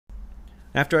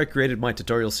After I created my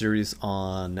tutorial series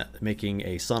on making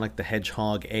a Sonic the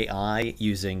Hedgehog AI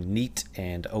using Neat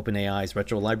and OpenAI's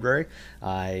retro library,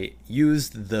 I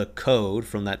used the code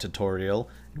from that tutorial,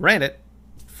 ran it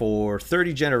for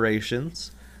 30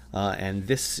 generations, and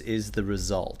this is the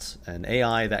result. An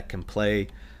AI that can play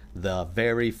the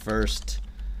very first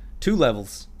 2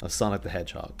 levels of Sonic the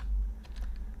Hedgehog.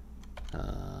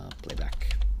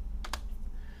 Playback.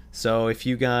 So if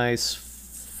you guys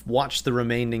watch the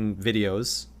remaining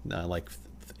videos, like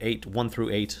 1 through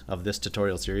 8 of this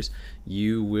tutorial series,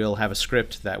 you will have a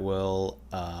script that will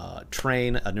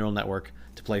train a neural network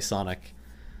to play Sonic,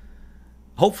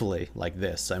 hopefully like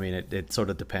this. I mean, it sort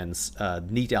of depends.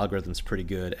 Neat algorithm's pretty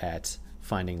good at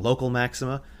finding local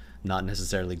maxima, not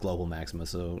necessarily global maxima,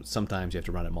 so sometimes you have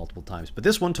to run it multiple times. But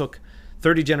this one took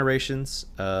 30 generations,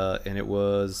 and it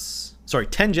was, sorry,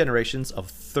 10 generations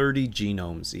of 30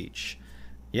 genomes each.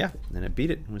 Yeah, and it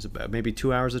beat it. It was about maybe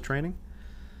 2 hours of training.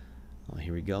 Oh,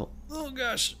 here we go. Oh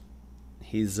gosh,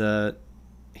 he's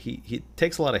he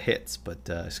takes a lot of hits, but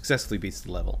successfully beats the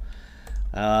level.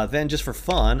 Then, just for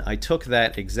fun, I took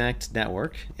that exact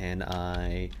network and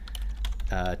I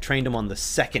trained him on the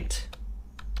second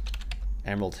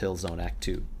Emerald Hill Zone Act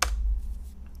 2.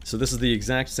 So this is the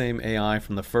exact same AI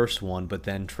from the first one, but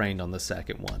then trained on the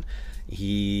second one.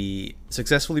 He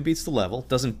successfully beats the level.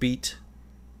 Doesn't beat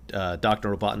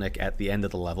Dr. Robotnik at the end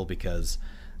of the level because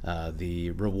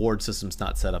the reward system's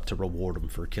not set up to reward him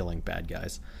for killing bad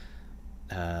guys.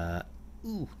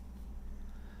 Ooh.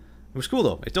 It was cool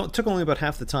though. It took only about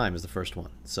half the time as the first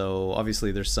one. So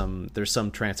obviously there's some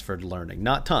transferred learning.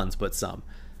 Not tons, but some.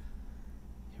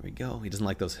 Here we go. He doesn't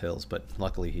like those hills, but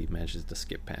luckily he manages to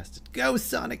skip past it. Go,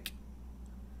 Sonic!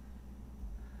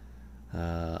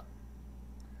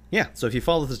 Yeah, so if you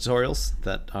follow the tutorials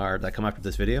that come after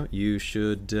this video, you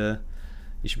should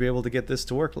be able to get this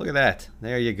to work. Look at that.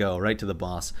 There you go, right to the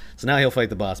boss. So now he'll fight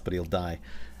the boss, but he'll die.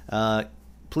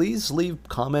 Please leave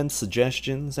comments,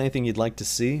 suggestions, anything you'd like to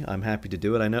see. I'm happy to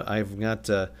do it. I know I've got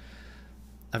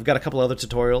a couple other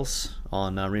tutorials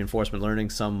on reinforcement learning,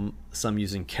 some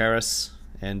using Keras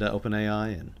and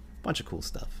OpenAI, and a bunch of cool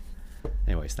stuff.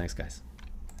 Anyways, thanks guys.